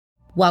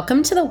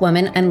Welcome to the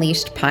Woman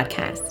Unleashed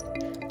podcast.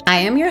 I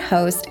am your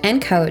host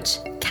and coach,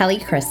 Kelly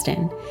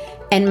Kristen,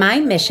 and my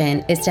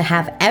mission is to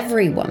have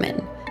every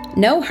woman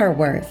know her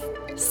worth,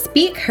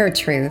 speak her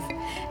truth,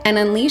 and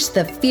unleash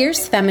the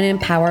fierce feminine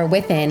power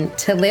within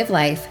to live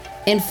life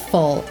in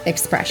full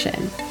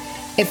expression.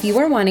 If you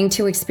are wanting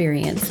to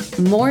experience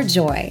more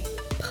joy,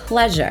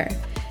 pleasure,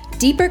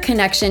 deeper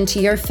connection to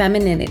your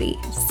femininity,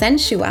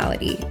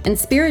 sensuality, and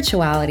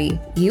spirituality,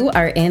 you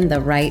are in the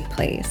right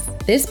place.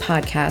 This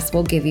podcast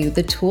will give you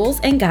the tools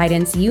and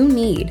guidance you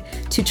need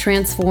to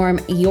transform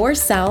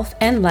yourself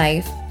and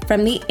life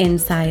from the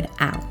inside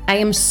out. I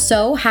am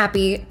so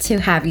happy to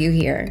have you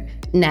here.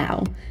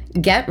 Now,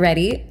 get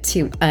ready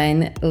to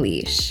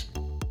unleash.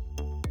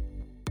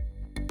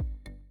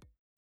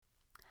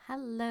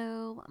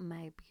 Hello,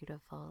 my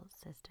beautiful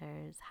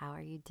sisters. How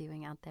are you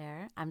doing out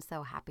there? I'm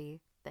so happy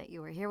that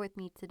you are here with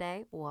me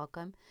today.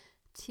 Welcome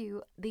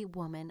to the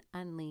Woman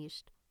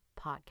Unleashed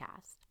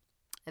podcast.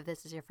 If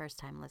this is your first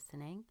time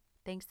listening,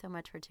 thanks so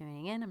much for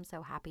tuning in. I'm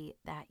so happy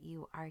that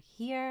you are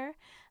here.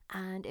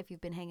 And if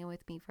you've been hanging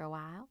with me for a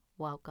while,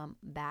 welcome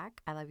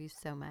back. I love you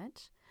so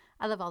much.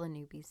 I love all the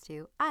newbies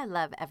too. I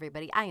love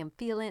everybody. I am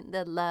feeling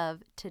the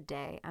love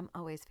today. I'm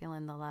always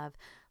feeling the love.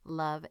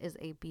 Love is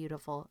a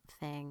beautiful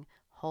thing.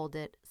 Hold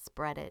it,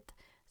 spread it,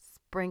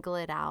 sprinkle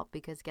it out,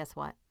 because guess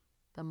what?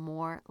 The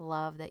more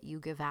love that you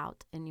give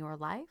out in your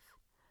life,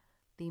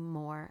 the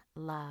more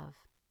love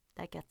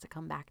that gets to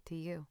come back to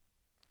you.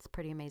 It's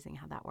pretty amazing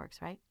how that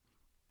works, right?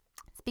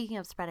 Speaking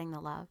of spreading the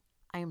love,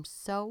 I am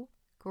so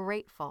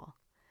grateful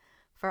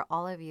for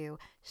all of you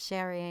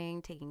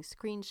sharing, taking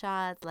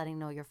screenshots, letting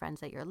know your friends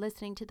that you're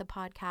listening to the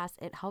podcast.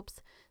 It helps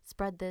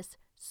spread this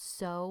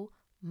so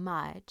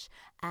much.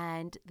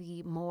 And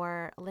the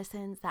more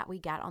listens that we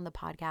get on the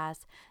podcast,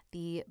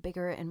 the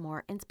bigger and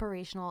more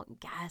inspirational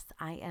guests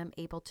I am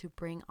able to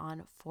bring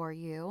on for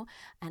you.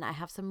 And I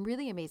have some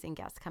really amazing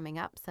guests coming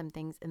up, some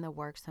things in the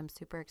works. So I'm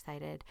super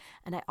excited.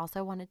 And I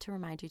also wanted to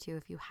remind you too,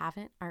 if you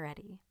haven't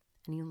already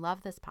and you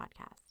love this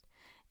podcast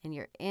and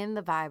you're in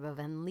the vibe of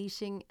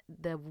unleashing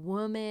the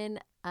woman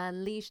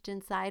unleashed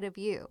inside of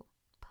you,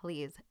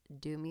 please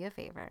do me a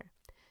favor.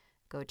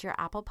 Go to your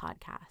Apple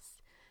Podcasts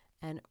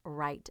and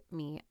write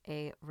me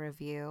a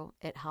review.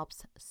 It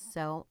helps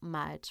so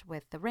much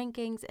with the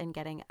rankings and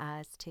getting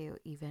us to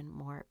even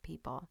more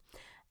people.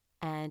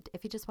 And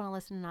if you just want to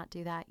listen and not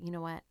do that, you know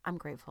what? I'm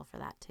grateful for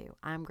that too.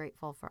 I'm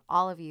grateful for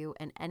all of you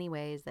in any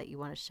ways that you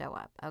want to show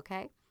up,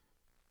 okay?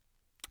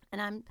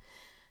 And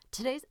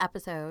today's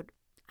episode,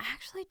 I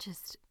actually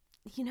just,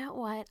 you know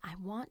what? I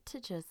want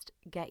to just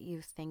get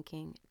you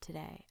thinking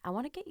today. I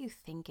want to get you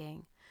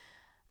thinking.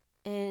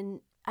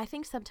 And I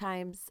think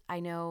sometimes I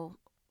know,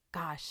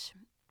 gosh,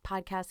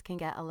 podcasts can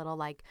get a little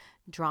like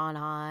drawn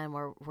on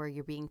where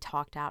you're being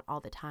talked out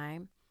all the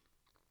time.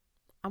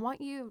 I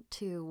want you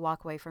to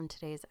walk away from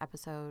today's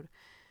episode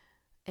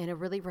in a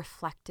really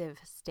reflective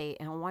state,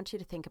 and I want you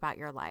to think about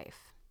your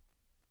life,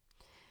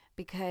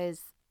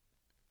 because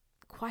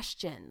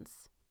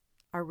questions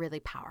are really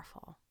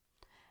powerful,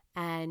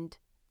 and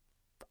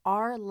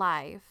our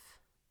life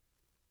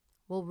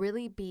will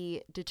really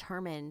be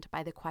determined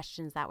by the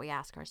questions that we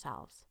ask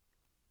ourselves.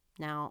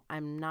 Now,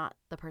 I'm not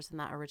the person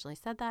that originally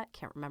said that.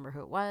 Can't remember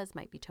who it was.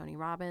 Might be Tony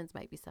Robbins,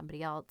 might be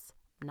somebody else.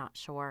 I'm not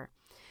sure.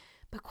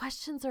 But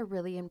questions are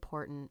really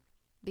important,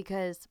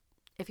 because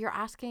if you're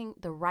asking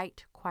the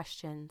right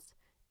questions,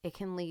 it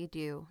can lead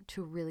you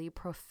to really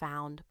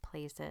profound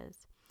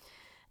places.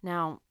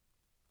 Now,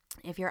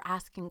 if you're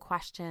asking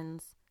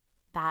questions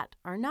that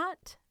are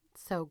not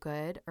so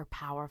good or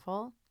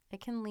powerful,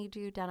 it can lead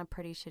you down a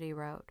pretty shitty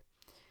road.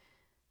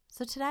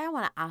 So today I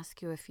want to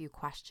ask you a few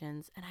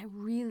questions, and I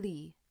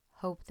really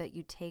hope that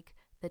you take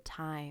the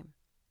time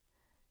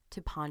to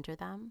ponder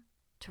them,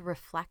 to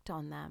reflect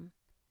on them,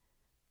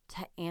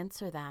 to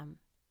answer them,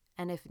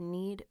 and if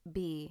need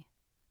be,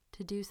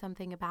 to do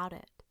something about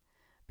it,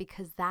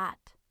 because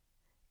that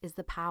is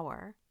the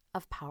power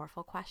of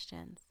powerful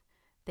questions.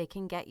 They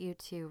can get you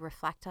to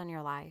reflect on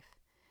your life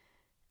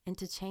and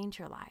to change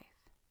your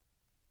life.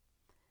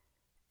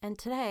 And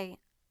today,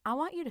 I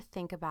want you to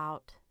think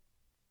about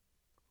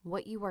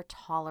what you are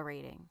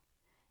tolerating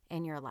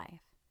in your life.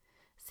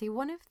 See,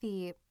 one of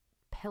the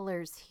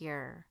pillars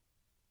here,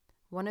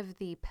 one of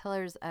the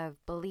pillars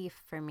of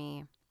belief for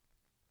me,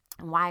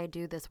 and why I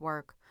do this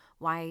work,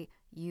 why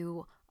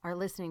you are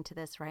listening to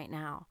this right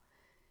now,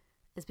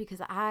 is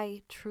because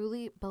I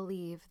truly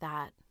believe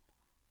that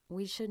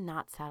we should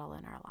not settle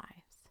in our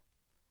lives,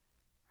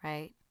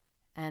 right?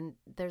 And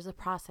there's a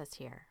process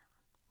here.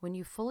 When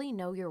you fully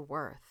know your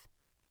worth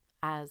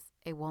as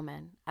a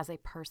woman, as a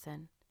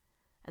person,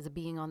 as a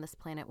being on this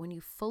planet, when you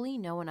fully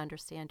know and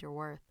understand your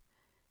worth,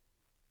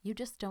 you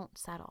just don't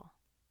settle.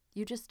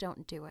 You just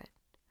don't do it.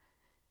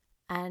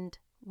 And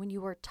when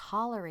you are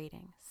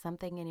tolerating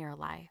something in your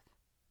life,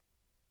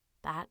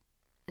 that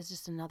is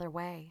just another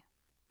way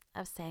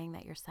of saying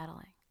that you're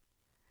settling.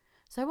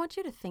 So I want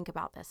you to think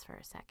about this for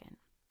a second.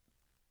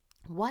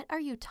 What are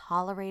you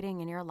tolerating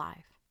in your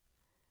life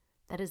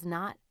that is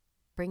not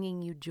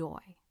bringing you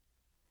joy,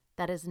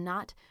 that is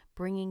not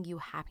bringing you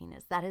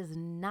happiness, that is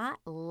not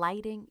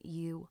lighting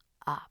you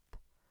up.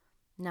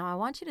 Now, I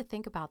want you to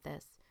think about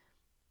this.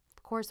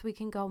 Of course, we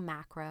can go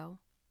macro,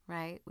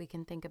 right? We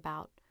can think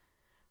about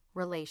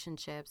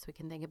relationships. We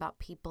can think about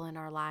people in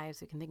our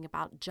lives. We can think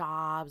about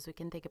jobs. We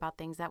can think about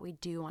things that we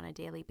do on a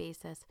daily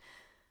basis.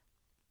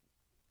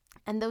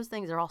 And those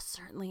things are all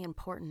certainly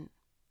important.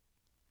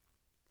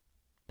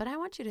 But I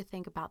want you to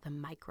think about the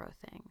micro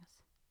things.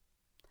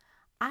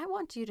 I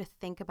want you to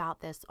think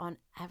about this on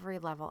every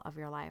level of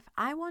your life.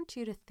 I want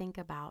you to think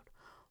about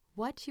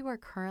what you are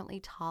currently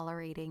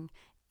tolerating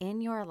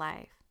in your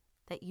life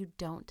that you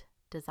don't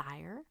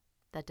desire,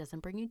 that doesn't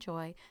bring you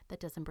joy, that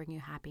doesn't bring you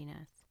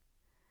happiness.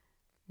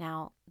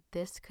 Now,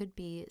 this could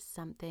be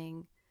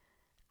something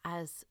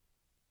as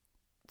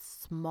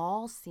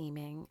small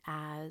seeming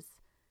as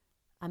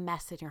a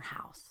mess in your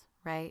house,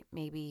 right?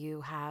 Maybe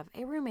you have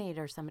a roommate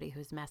or somebody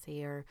who's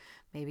messy, or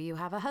maybe you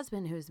have a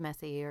husband who's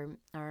messy,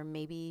 or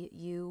maybe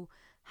you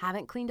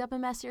haven't cleaned up a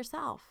mess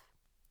yourself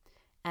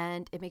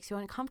and it makes you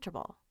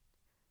uncomfortable,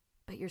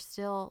 but you're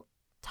still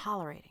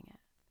tolerating it,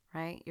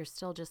 right? You're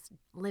still just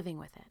living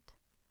with it.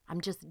 I'm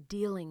just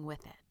dealing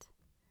with it.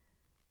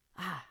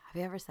 Have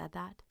you ever said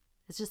that?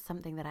 It's just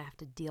something that I have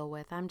to deal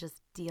with. I'm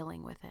just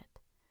dealing with it.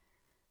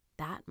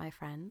 That, my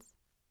friends,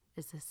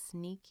 is a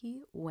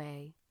sneaky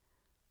way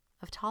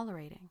of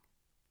tolerating.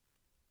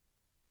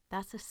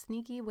 That's a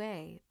sneaky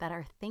way that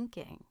our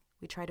thinking,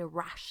 we try to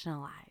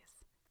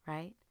rationalize,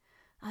 right?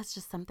 That's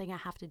just something I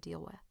have to deal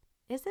with.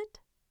 Is it?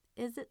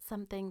 Is it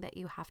something that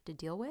you have to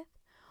deal with?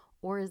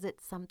 Or is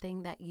it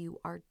something that you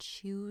are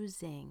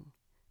choosing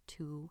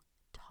to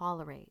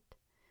tolerate?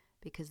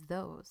 Because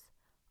those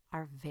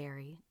are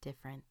very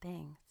different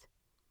things.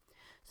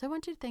 So I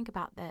want you to think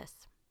about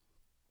this.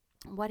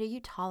 What are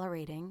you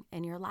tolerating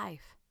in your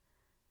life?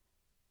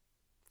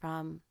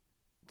 From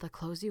the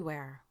clothes you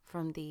wear,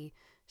 from the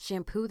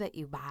shampoo that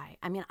you buy.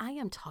 I mean, I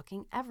am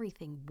talking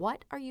everything.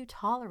 What are you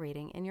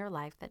tolerating in your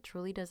life that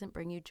truly doesn't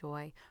bring you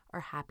joy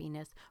or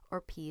happiness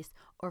or peace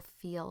or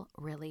feel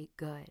really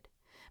good?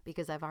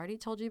 Because I've already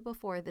told you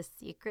before, the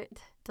secret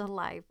to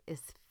life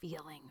is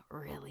feeling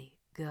really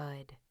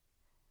good.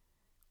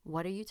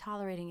 What are you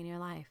tolerating in your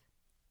life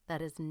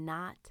that is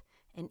not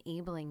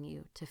enabling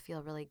you to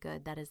feel really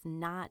good, that is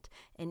not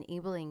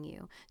enabling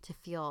you to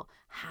feel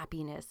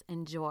happiness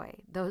and joy,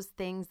 those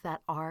things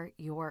that are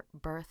your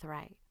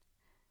birthright?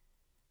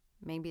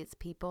 Maybe it's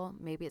people,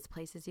 maybe it's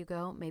places you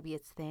go, maybe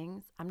it's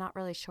things. I'm not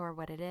really sure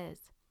what it is.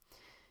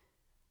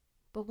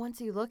 But once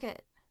you look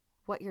at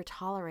what you're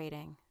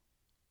tolerating,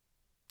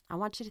 I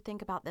want you to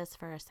think about this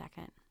for a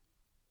second.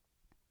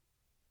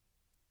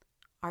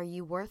 Are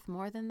you worth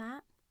more than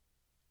that?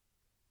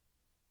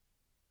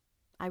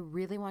 I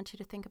really want you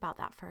to think about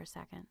that for a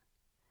second,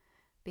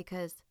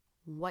 because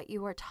what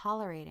you are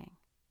tolerating,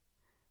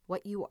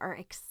 what you are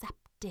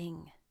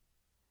accepting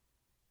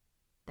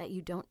that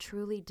you don't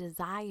truly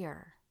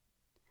desire,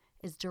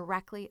 is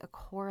directly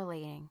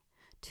correlating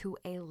to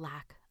a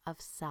lack of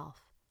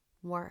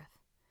self-worth.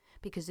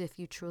 Because if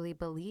you truly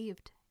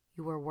believed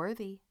you were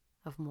worthy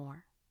of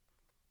more,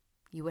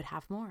 you would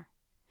have more.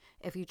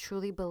 If you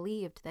truly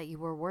believed that you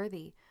were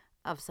worthy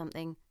of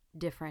something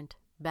different,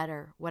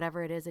 better,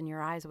 whatever it is in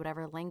your eyes,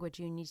 whatever language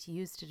you need to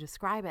use to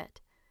describe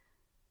it,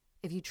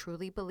 if you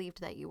truly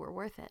believed that you were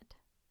worth it,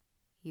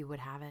 you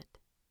would have it.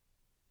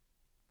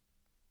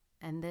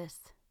 And this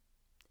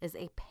is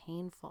a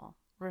painful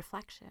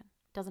reflection.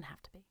 It doesn't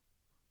have to be,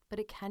 but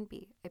it can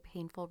be a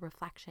painful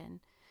reflection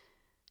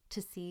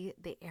to see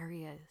the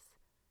areas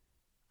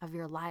of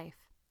your life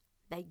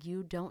that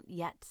you don't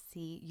yet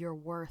see your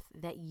worth,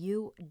 that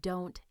you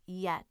don't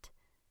yet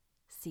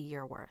see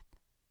your worth.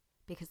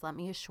 Because let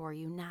me assure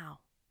you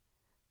now,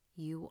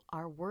 you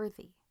are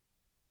worthy.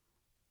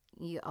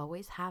 You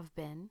always have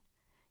been.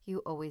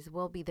 You always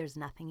will be. There's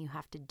nothing you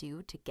have to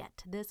do to get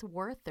to this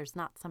worth. There's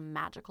not some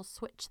magical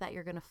switch that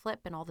you're going to flip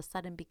and all of a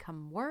sudden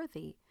become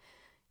worthy.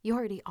 You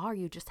already are.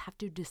 You just have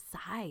to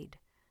decide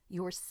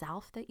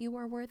yourself that you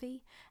are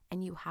worthy,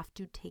 and you have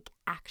to take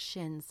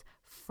actions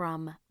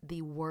from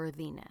the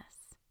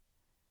worthiness.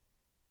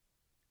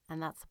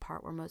 And that's the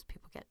part where most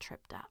people get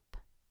tripped up,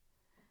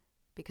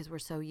 because we're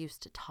so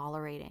used to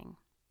tolerating.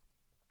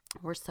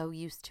 We're so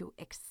used to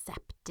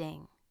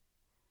accepting.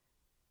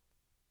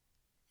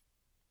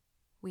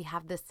 We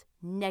have this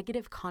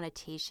negative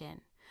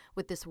connotation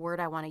with this word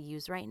I want to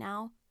use right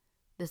now.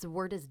 This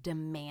word is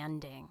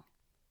demanding.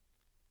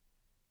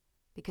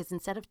 Because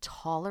instead of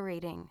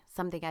tolerating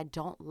something I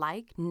don't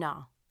like,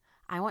 no,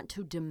 I want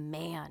to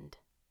demand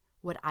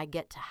what I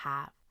get to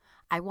have.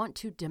 I want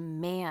to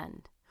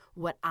demand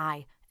what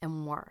I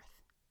am worth.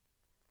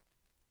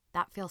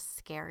 That feels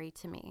scary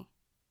to me.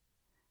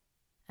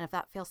 And if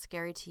that feels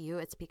scary to you,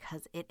 it's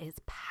because it is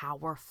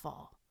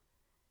powerful.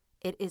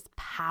 It is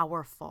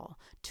powerful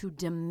to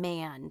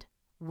demand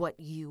what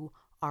you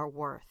are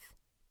worth.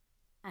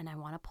 And I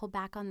want to pull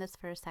back on this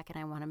for a second.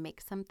 I want to make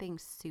something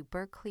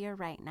super clear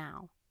right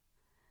now,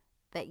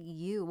 that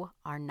you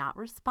are not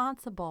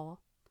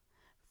responsible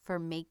for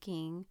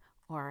making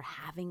or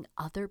having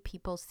other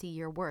people see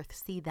your worth.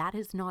 See, that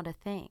is not a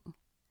thing.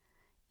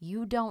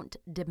 You don't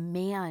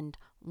demand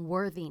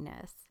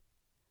worthiness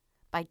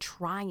by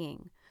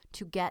trying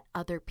to get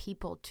other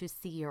people to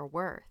see your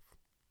worth.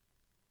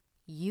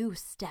 You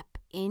step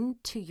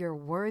into your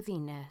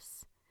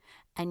worthiness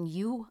and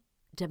you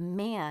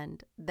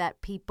demand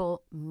that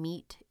people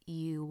meet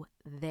you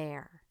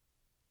there.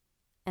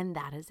 And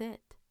that is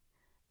it.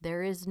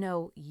 There is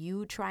no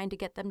you trying to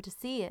get them to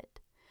see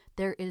it.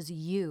 There is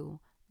you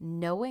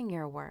knowing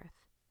your worth,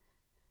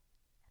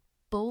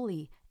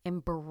 fully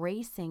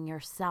embracing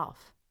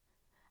yourself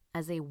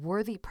as a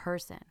worthy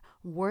person,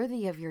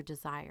 worthy of your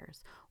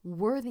desires,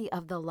 worthy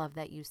of the love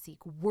that you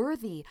seek,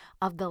 worthy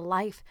of the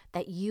life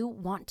that you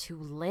want to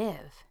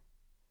live,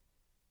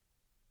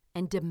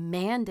 and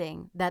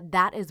demanding that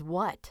that is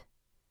what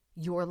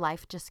your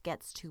life just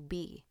gets to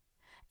be,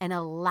 and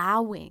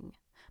allowing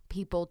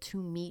people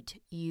to meet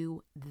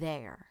you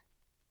there.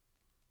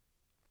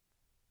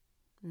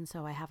 And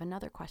so I have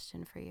another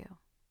question for you.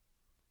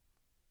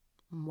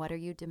 What are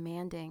you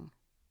demanding?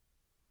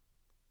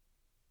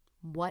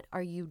 What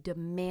are you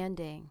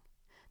demanding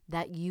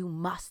that you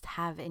must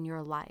have in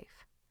your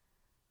life?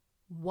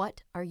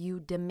 What are you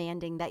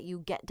demanding that you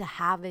get to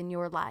have in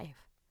your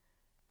life?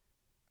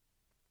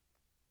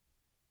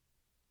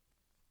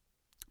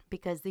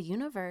 Because the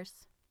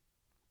universe,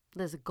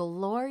 this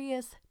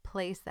glorious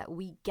place that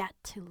we get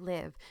to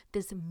live,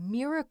 this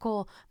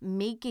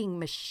miracle-making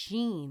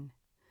machine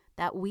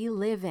that we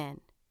live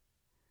in,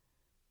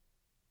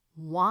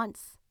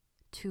 wants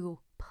to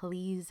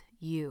please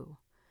you.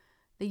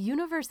 The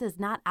universe is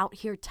not out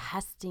here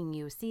testing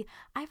you. See,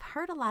 I've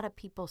heard a lot of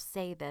people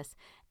say this,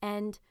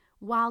 and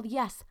while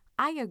yes,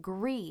 I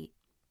agree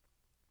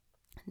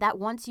that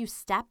once you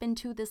step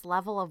into this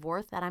level of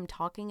worth that I'm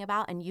talking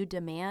about and you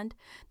demand,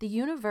 the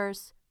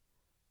universe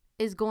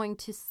is going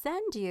to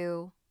send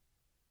you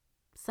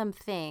some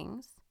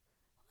things.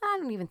 I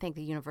don't even think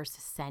the universe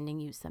is sending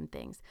you some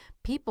things.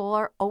 People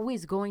are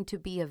always going to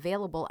be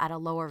available at a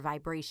lower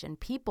vibration.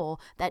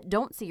 People that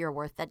don't see your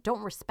worth, that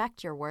don't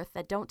respect your worth,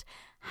 that don't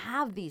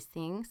have these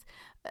things,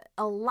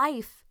 a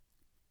life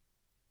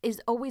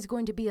is always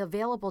going to be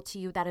available to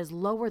you that is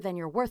lower than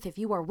your worth if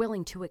you are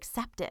willing to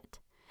accept it.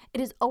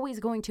 It is always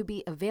going to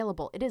be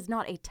available. It is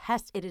not a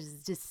test. It is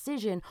a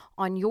decision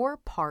on your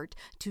part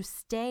to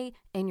stay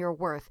in your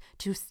worth,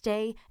 to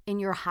stay in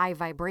your high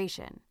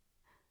vibration.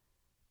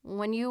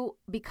 When you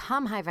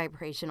become high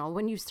vibrational,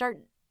 when you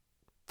start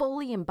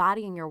fully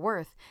embodying your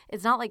worth,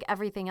 it's not like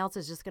everything else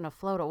is just going to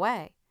float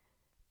away.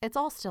 It's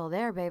all still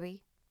there,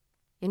 baby.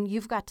 And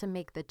you've got to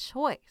make the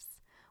choice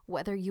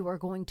whether you are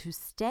going to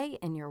stay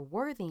in your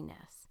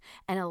worthiness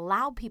and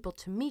allow people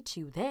to meet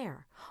you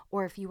there,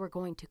 or if you are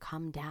going to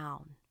come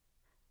down,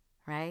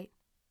 right?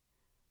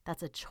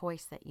 That's a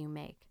choice that you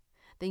make.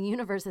 The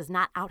universe is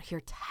not out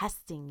here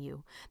testing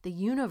you. The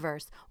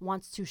universe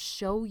wants to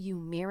show you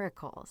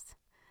miracles.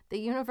 The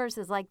universe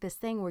is like this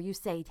thing where you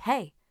say,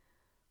 hey,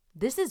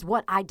 this is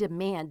what I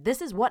demand. This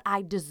is what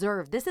I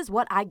deserve. This is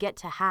what I get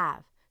to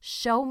have.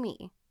 Show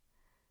me.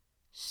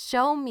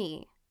 Show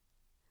me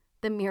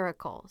the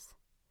miracles.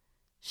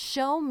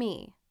 Show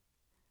me.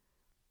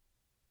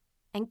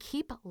 And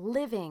keep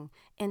living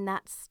in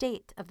that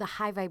state of the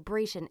high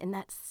vibration, in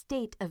that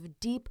state of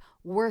deep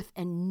worth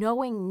and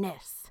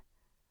knowingness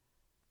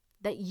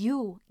that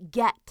you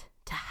get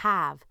to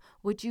have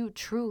what you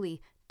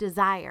truly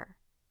desire.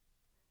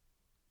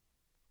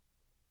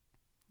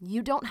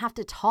 You don't have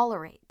to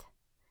tolerate.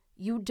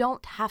 You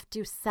don't have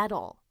to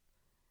settle.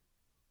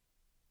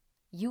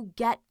 You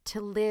get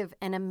to live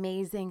an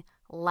amazing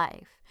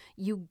life.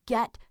 You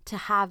get to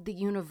have the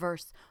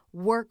universe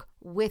work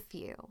with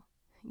you.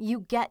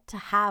 You get to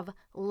have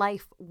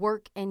life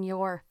work in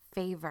your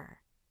favor.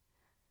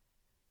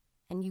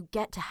 And you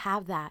get to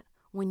have that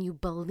when you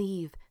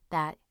believe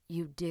that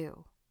you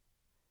do.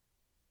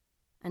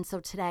 And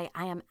so today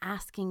I am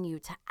asking you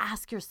to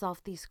ask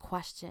yourself these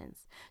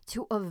questions,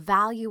 to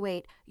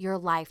evaluate your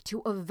life,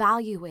 to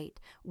evaluate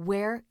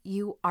where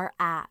you are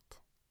at,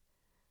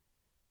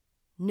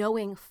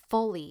 knowing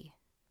fully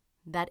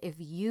that if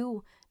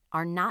you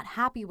are not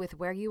happy with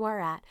where you are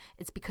at,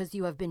 it's because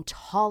you have been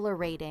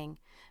tolerating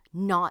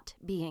not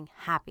being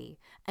happy,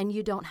 and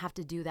you don't have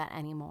to do that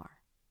anymore.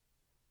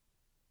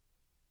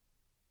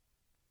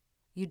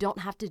 You don't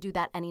have to do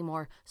that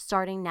anymore,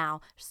 starting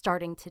now,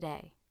 starting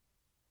today.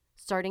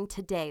 Starting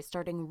today,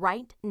 starting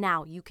right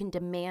now, you can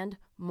demand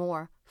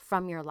more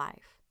from your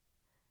life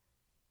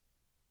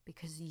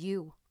because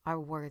you are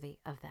worthy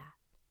of that.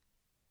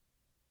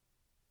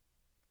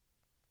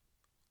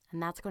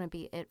 And that's going to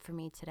be it for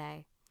me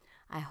today.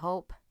 I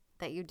hope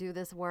that you do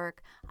this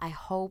work. I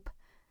hope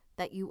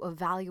that you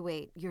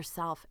evaluate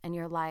yourself and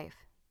your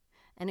life.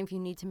 And if you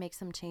need to make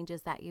some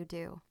changes, that you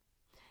do.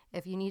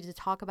 If you need to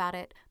talk about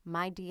it,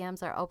 my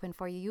DMs are open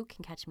for you. You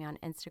can catch me on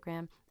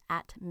Instagram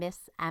at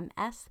Miss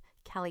MS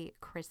Kelly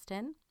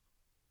Kristen.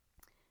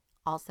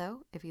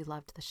 Also, if you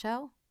loved the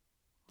show,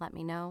 let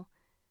me know.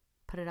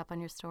 Put it up on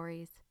your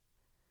stories.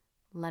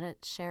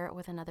 Share it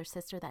with another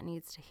sister that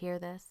needs to hear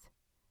this.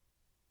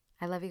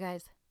 I love you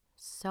guys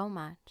so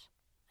much,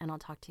 and I'll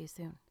talk to you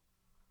soon.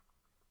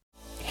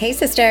 Hey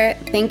sister,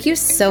 thank you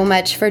so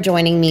much for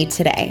joining me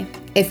today.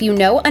 If you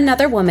know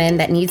another woman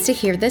that needs to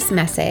hear this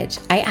message,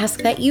 I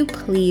ask that you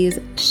please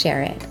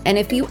share it. And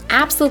if you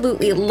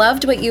absolutely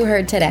loved what you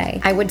heard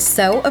today, I would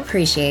so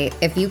appreciate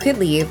if you could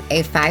leave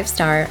a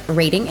 5-star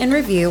rating and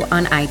review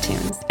on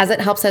iTunes, as it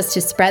helps us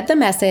to spread the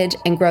message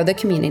and grow the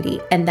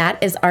community. And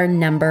that is our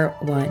number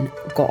one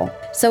goal.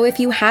 So if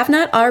you have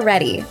not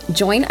already,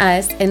 join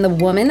us in the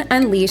Woman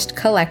Unleashed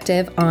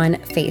Collective on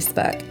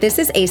Facebook. This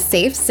is a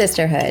safe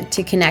sisterhood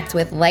to connect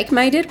with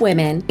like-minded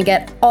women and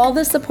get all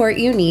the support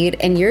you need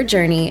in your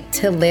journey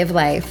to live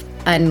life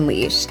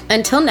unleashed.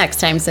 Until next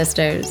time,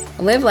 sisters,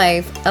 live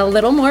life a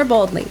little more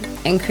boldly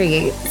and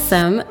create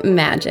some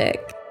magic.